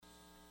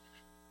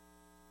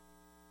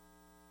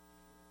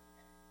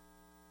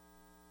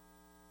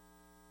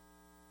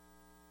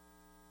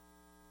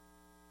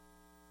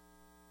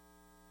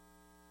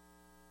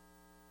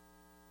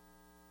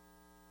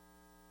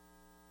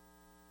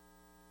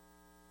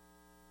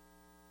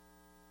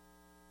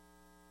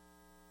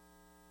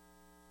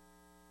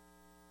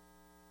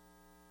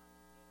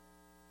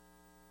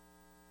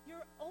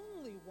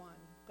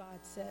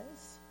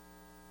says.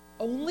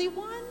 Only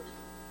one?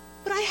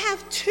 But I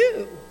have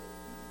two.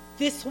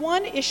 This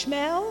one,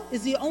 Ishmael,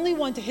 is the only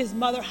one to his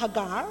mother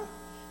Hagar,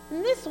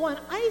 and this one,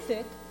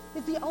 Isaac,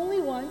 is the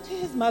only one to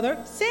his mother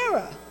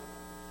Sarah.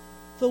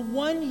 The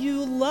one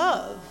you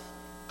love,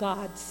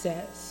 God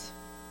says.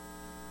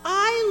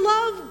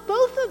 I love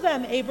both of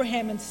them,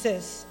 Abraham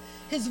insists,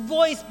 his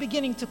voice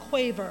beginning to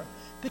quaver,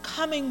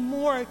 becoming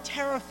more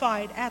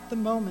terrified at the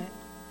moment.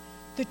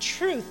 The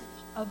truth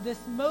of this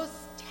most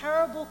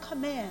terrible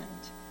command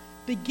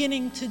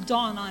beginning to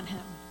dawn on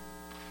him.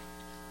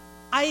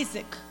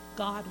 Isaac,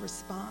 God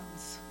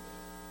responds.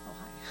 Oh,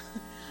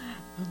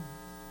 hi.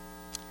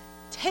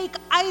 Take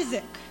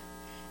Isaac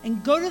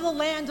and go to the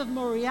land of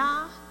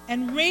Moriah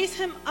and raise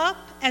him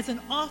up as an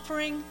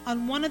offering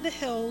on one of the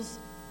hills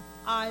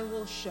I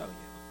will show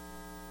you.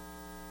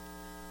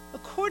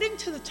 According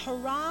to the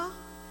Torah,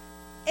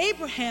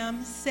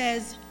 Abraham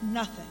says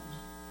nothing.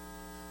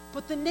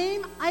 But the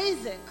name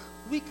Isaac,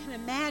 we can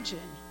imagine,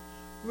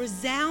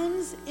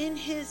 resounds in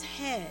his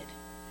head.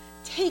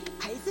 Take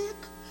Isaac,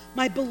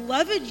 my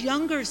beloved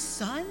younger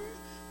son,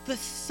 the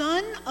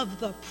son of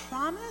the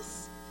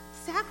promise?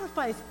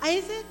 Sacrifice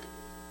Isaac?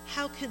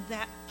 How could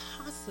that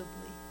possibly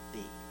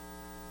be?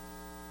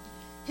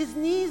 His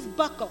knees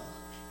buckle.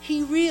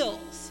 He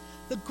reels.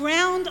 The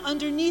ground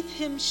underneath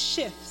him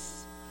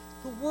shifts.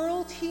 The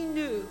world he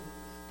knew,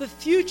 the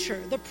future,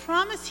 the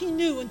promise he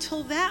knew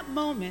until that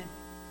moment,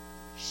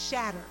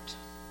 shattered.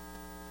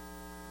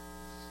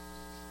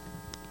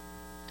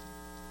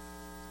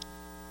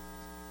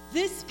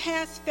 This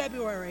past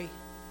February,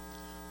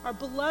 our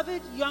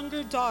beloved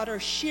younger daughter,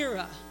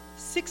 Shira,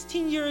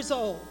 16 years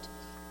old,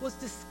 was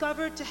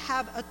discovered to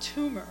have a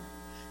tumor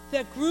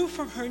that grew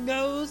from her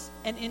nose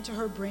and into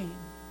her brain.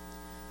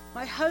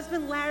 My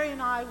husband Larry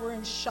and I were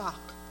in shock,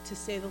 to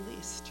say the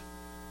least.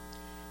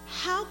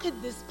 How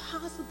could this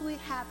possibly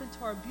happen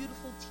to our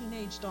beautiful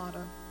teenage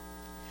daughter?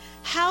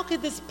 How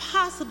could this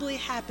possibly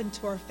happen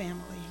to our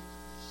family?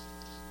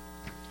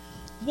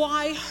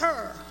 Why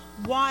her?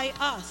 Why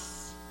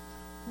us?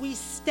 We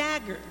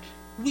staggered.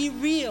 We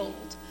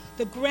reeled.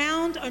 The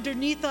ground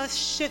underneath us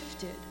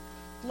shifted.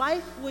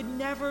 Life would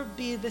never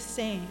be the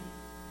same.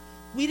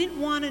 We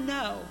didn't want to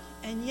know,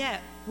 and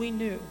yet we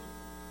knew.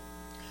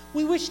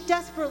 We wished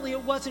desperately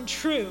it wasn't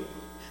true,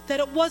 that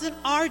it wasn't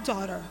our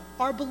daughter,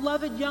 our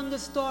beloved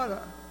youngest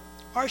daughter,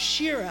 our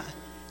Shira,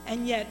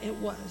 and yet it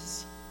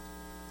was.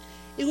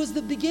 It was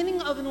the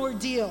beginning of an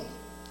ordeal,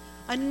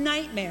 a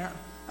nightmare,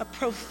 a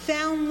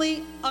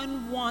profoundly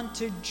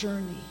unwanted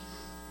journey.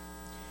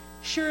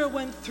 Shira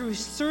went through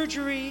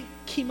surgery,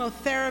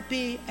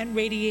 chemotherapy, and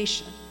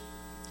radiation.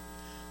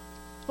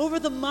 Over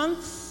the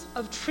months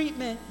of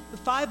treatment, the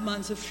 5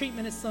 months of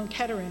treatment at Sloan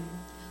Kettering,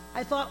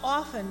 I thought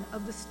often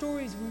of the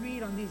stories we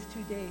read on these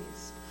 2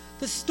 days.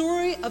 The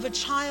story of a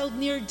child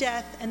near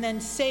death and then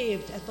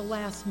saved at the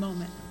last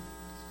moment.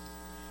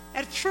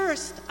 At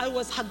first, I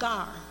was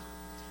Hagar.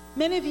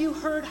 Many of you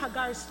heard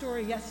Hagar's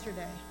story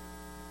yesterday.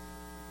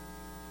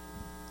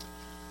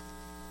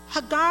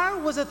 Hagar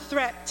was a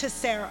threat to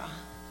Sarah.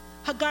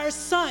 Hagar's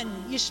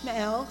son,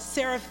 Ishmael,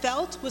 Sarah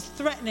felt was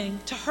threatening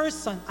to her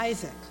son,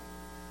 Isaac.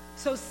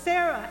 So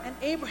Sarah and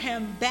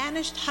Abraham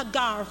banished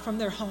Hagar from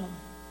their home.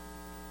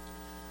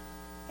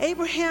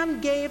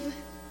 Abraham gave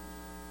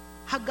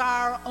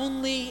Hagar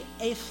only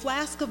a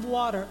flask of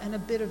water and a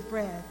bit of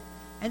bread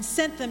and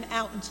sent them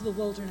out into the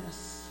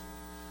wilderness.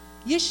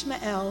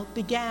 Ishmael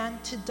began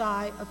to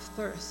die of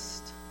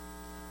thirst.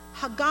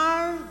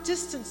 Hagar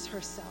distanced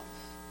herself.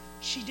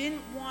 She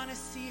didn't want to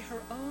see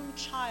her own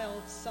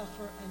child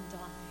suffer and die.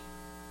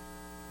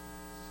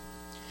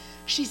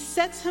 She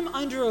sets him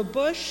under a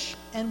bush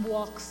and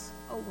walks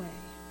away.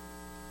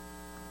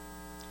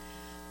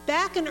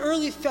 Back in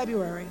early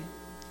February,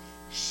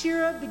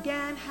 Shira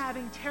began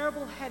having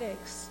terrible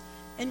headaches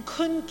and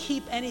couldn't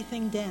keep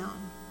anything down.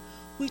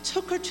 We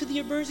took her to the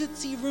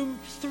emergency room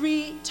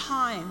 3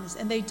 times,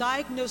 and they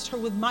diagnosed her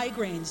with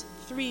migraines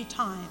 3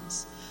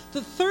 times.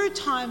 The 3rd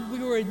time, we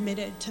were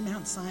admitted to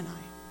Mount Sinai.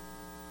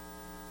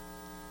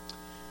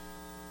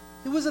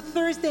 It was a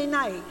Thursday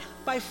night.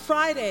 By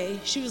Friday,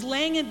 she was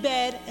laying in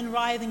bed and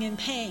writhing in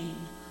pain.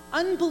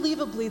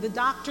 Unbelievably, the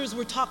doctors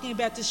were talking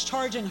about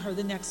discharging her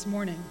the next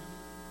morning.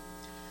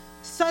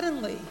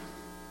 Suddenly,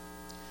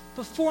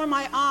 before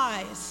my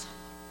eyes,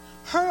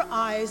 her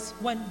eyes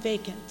went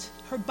vacant.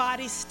 Her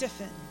body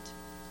stiffened.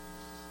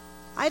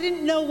 I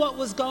didn't know what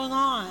was going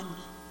on,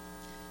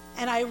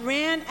 and I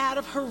ran out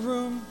of her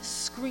room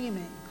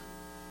screaming,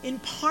 in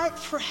part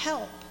for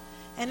help,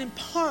 and in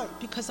part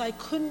because I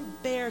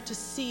couldn't bear to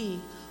see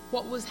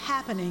what was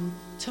happening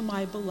to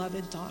my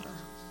beloved daughter.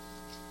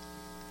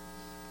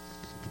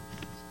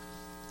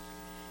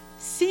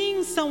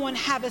 Seeing someone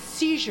have a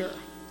seizure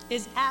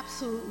is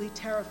absolutely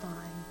terrifying,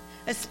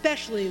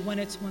 especially when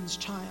it's one's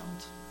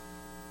child.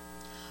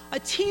 A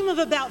team of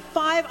about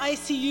 5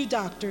 ICU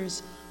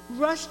doctors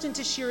rushed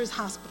into Shira's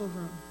hospital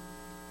room.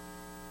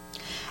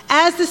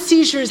 As the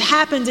seizures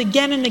happened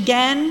again and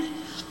again,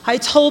 I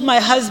told my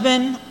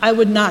husband I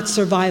would not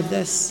survive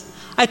this.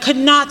 I could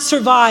not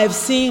survive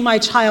seeing my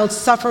child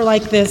suffer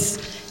like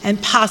this and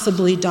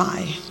possibly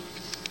die.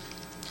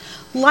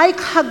 Like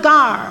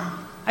Hagar,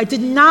 I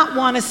did not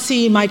want to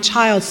see my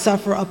child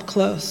suffer up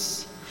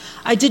close.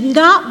 I did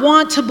not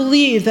want to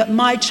believe that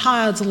my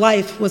child's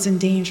life was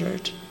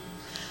endangered.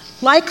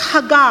 Like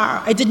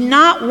Hagar, I did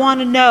not want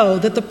to know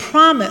that the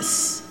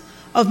promise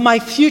of my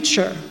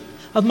future,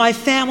 of my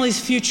family's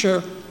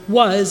future,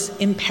 was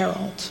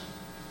imperiled.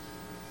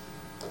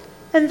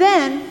 And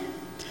then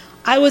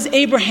I was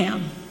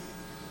Abraham.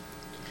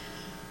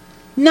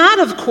 Not,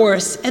 of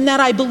course, in that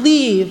I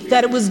believe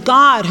that it was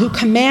God who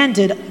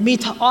commanded me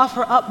to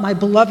offer up my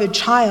beloved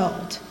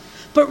child,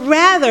 but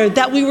rather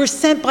that we were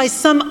sent by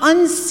some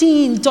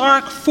unseen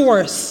dark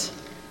force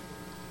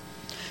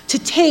to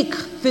take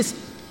this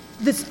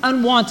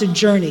unwanted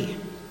journey.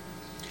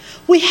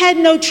 We had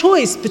no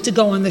choice but to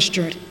go on this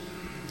journey,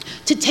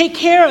 to take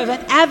care of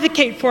and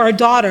advocate for our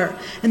daughter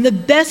in the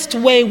best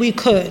way we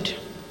could.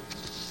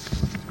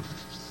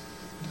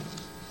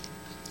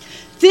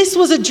 This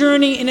was a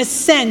journey, in a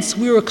sense,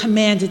 we were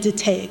commanded to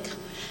take.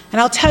 And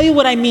I'll tell you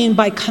what I mean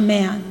by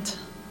command.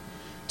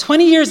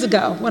 20 years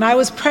ago, when I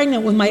was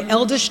pregnant with my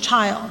eldest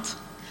child,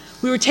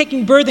 we were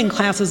taking birthing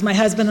classes, my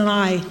husband and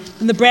I,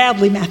 in the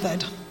Bradley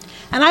method.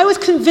 And I was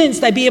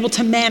convinced I'd be able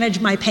to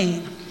manage my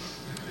pain.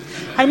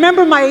 I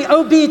remember my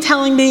OB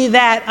telling me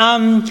that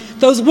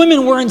those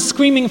women weren't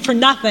screaming for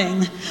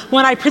nothing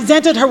when I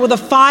presented her with a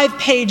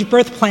 5-page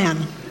birth plan.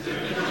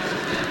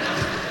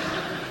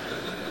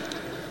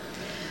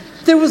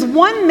 There was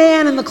one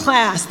man in the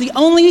class, the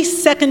only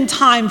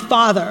second-time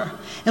father,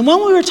 and when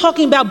we were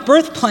talking about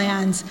birth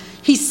plans,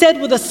 he said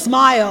with a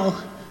smile,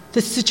 "The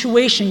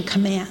situation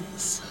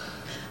commands."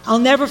 I'll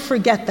never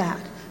forget that.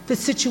 The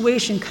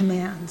situation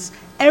commands.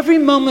 Every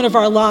moment of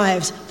our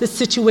lives, the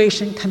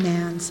situation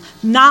commands.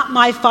 Not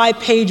my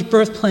 5-page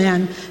birth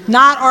plan,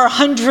 not our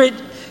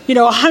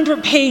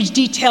 100-page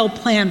detailed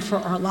plan for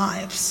our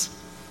lives.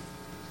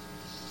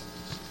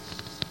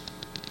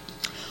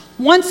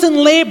 Once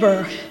in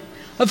labor,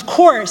 of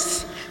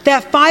course,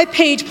 that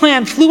 5-page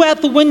plan flew out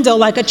the window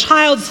like a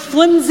child's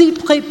flimsy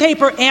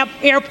paper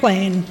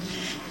airplane.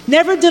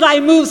 Never did I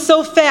move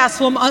so fast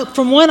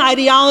from one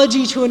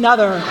ideology to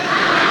another.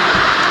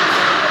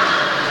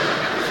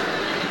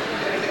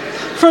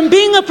 From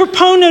being a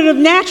proponent of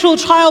natural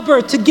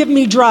childbirth to give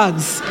me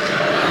drugs.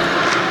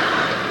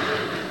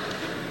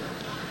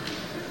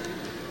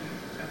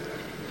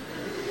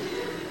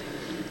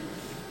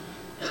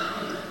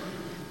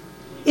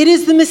 It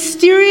is the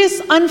mysterious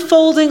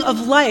unfolding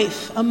of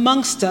life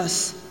amongst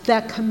us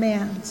that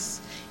commands.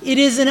 It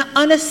is an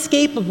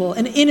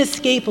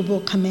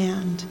inescapable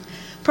command.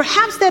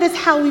 Perhaps that is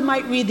how we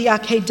might read the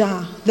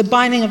Akedah, the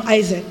binding of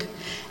Isaac,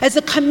 as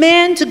a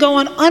command to go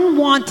on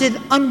unwanted,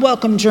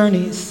 unwelcome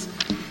journeys.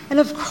 And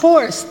of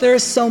course, there are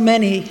so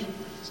many.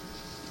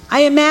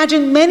 I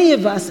imagine many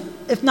of us,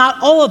 if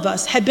not all of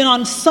us, have been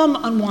on some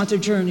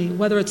unwanted journey,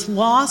 whether it's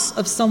loss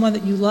of someone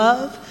that you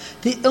love,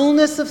 the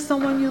illness of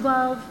someone you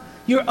love,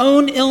 your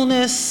own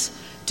illness,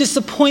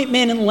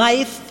 disappointment in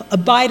life,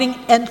 abiding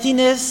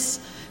emptiness,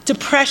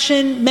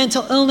 depression,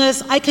 mental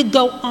illness. I could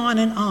go on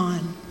and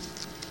on.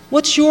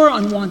 What's your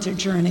unwanted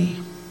journey?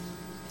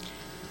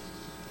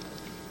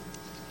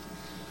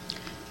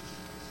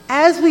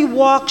 As we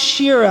walked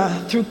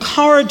Shira through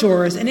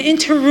corridors and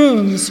into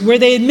rooms where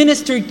they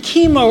administered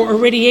chemo or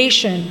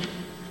radiation,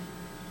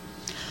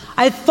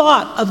 I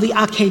thought of the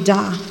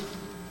Akedah.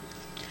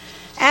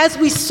 As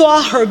we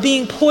saw her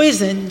being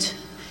poisoned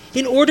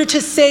in order to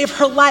save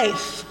her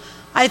life,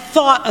 I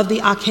thought of the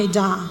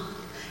Akedah.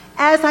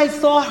 As I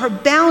saw her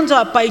bound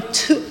up by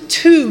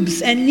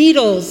tubes and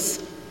needles,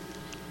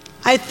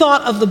 I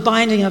thought of the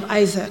binding of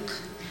Isaac.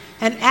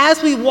 And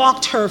as we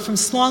walked her from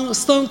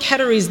Sloan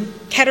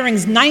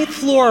Kettering's 9th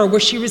floor, where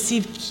she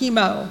received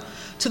chemo,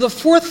 to the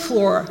 4th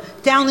floor,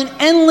 down an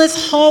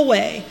endless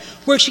hallway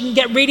where she can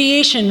get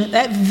radiation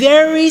that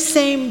very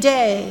same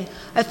day,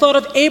 I thought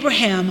of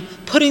Abraham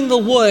putting the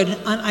wood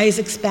on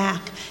Isaac's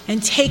back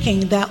and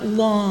taking that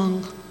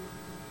long,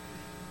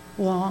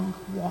 long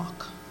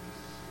walk.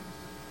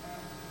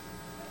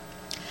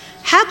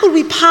 How could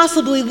we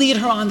possibly lead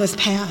her on this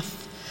path?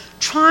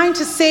 Trying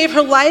to save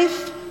her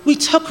life, we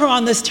took her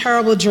on this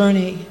terrible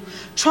journey.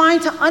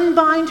 Trying to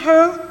unbind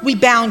her, we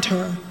bound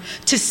her.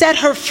 To set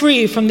her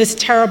free from this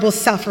terrible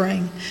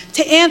suffering.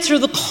 To answer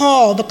the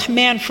call, the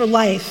command for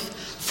life,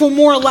 for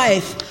more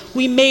life,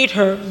 we made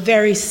her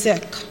very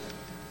sick.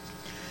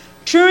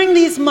 During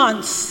these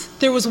months,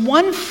 there was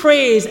one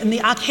phrase in the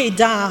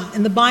Akedah,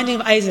 in the binding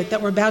of Isaac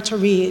that we're about to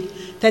read,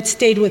 that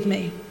stayed with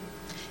me.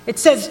 It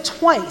says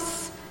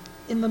twice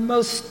in the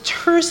most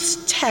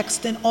terse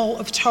text in all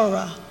of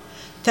Torah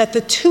that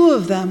the two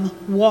of them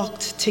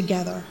walked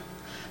together.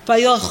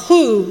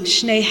 Vayalchu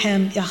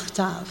shnehem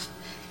yachtav.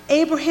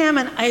 Abraham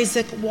and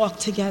Isaac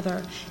walked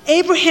together.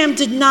 Abraham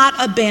did not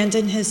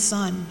abandon his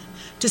son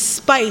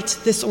despite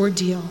this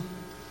ordeal,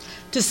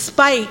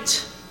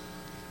 despite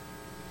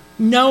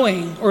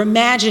knowing or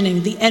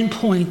imagining the end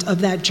point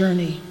of that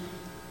journey.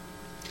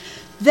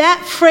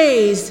 That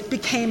phrase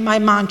became my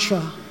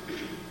mantra.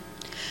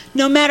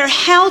 No matter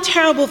how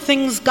terrible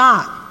things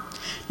got,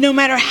 no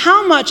matter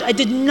how much I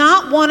did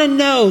not want to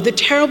know the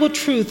terrible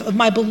truth of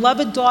my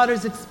beloved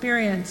daughter's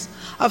experience,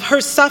 of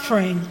her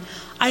suffering,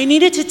 I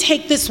needed to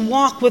take this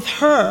walk with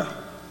her,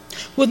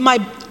 with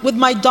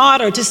my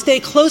daughter, to stay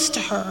close to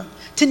her,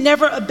 to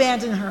never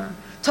abandon her,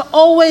 to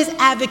always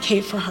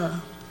advocate for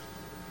her,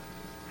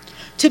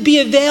 to be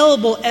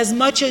available as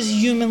much as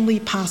humanly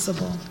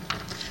possible.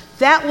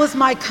 That was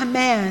my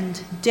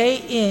command, day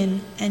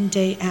in and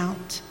day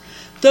out.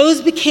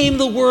 Those became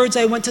the words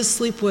I went to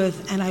sleep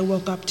with and I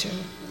woke up to.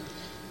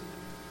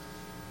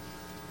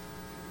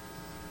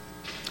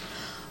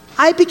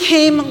 I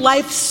became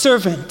life's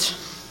servant,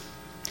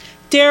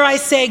 dare I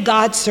say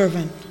God's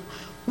servant,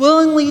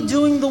 willingly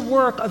doing the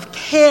work of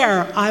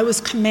care I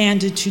was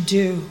commanded to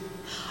do.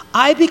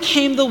 I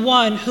became the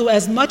one who,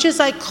 as much as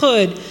I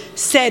could,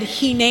 said,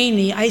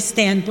 Hineni, I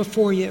stand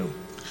before you.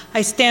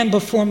 I stand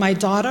before my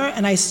daughter,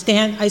 and I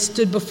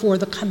stood before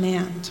the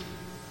command.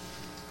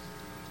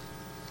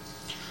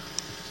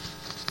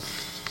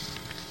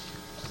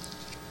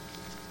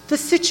 The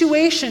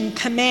situation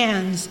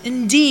commands,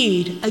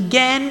 indeed,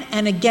 again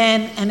and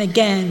again and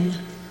again.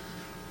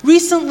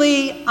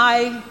 Recently,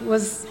 I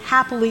was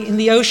happily in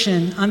the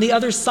ocean on the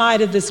other side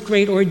of this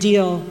great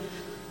ordeal.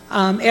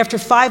 After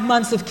 5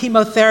 months of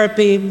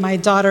chemotherapy, my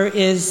daughter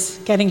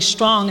is getting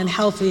strong and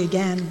healthy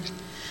again.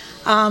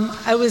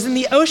 I was in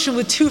the ocean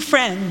with 2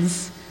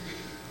 friends.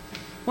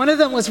 One of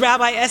them was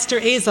Rabbi Esther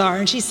Azar,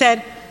 and she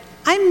said,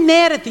 I'm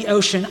mad at the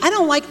ocean. I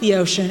don't like the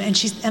ocean.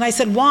 And I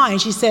said, why?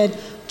 And she said,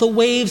 the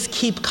waves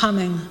keep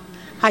coming.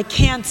 I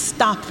can't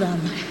stop them.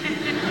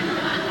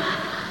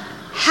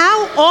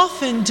 How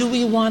often do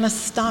we want to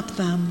stop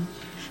them?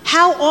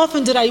 How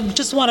often did I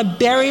just want to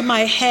bury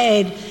my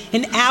head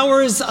in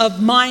hours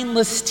of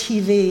mindless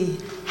TV?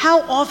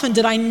 How often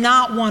did I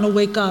not want to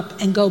wake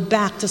up and go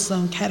back to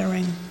Sloan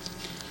Kettering?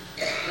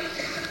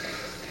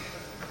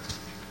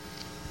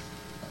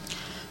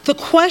 The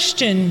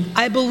question,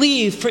 I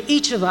believe, for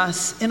each of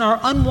us in our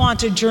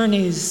unwanted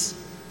journeys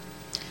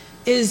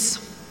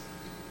is,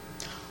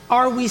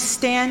 are we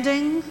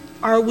standing?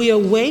 Are we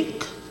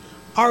awake?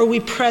 Are we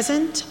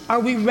present? Are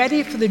we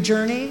ready for the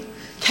journey?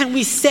 Can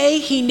we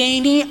say,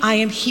 Hineni, I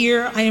am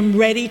here, I am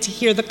ready to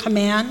hear the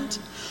command?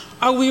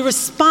 Are we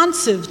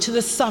responsive to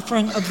the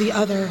suffering of the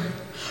other?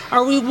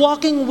 Are we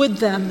walking with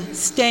them,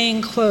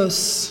 staying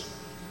close?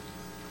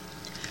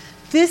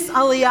 This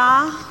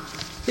Aliyah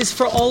is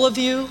for all of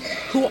you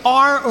who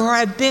are or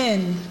have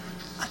been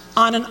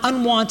on an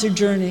unwanted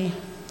journey,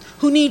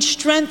 who need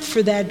strength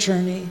for that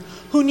journey,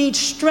 who need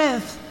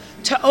strength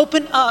to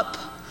open up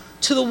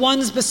to the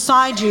ones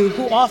beside you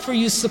who offer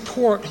you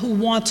support, who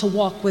want to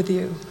walk with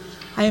you.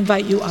 I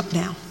invite you up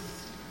now.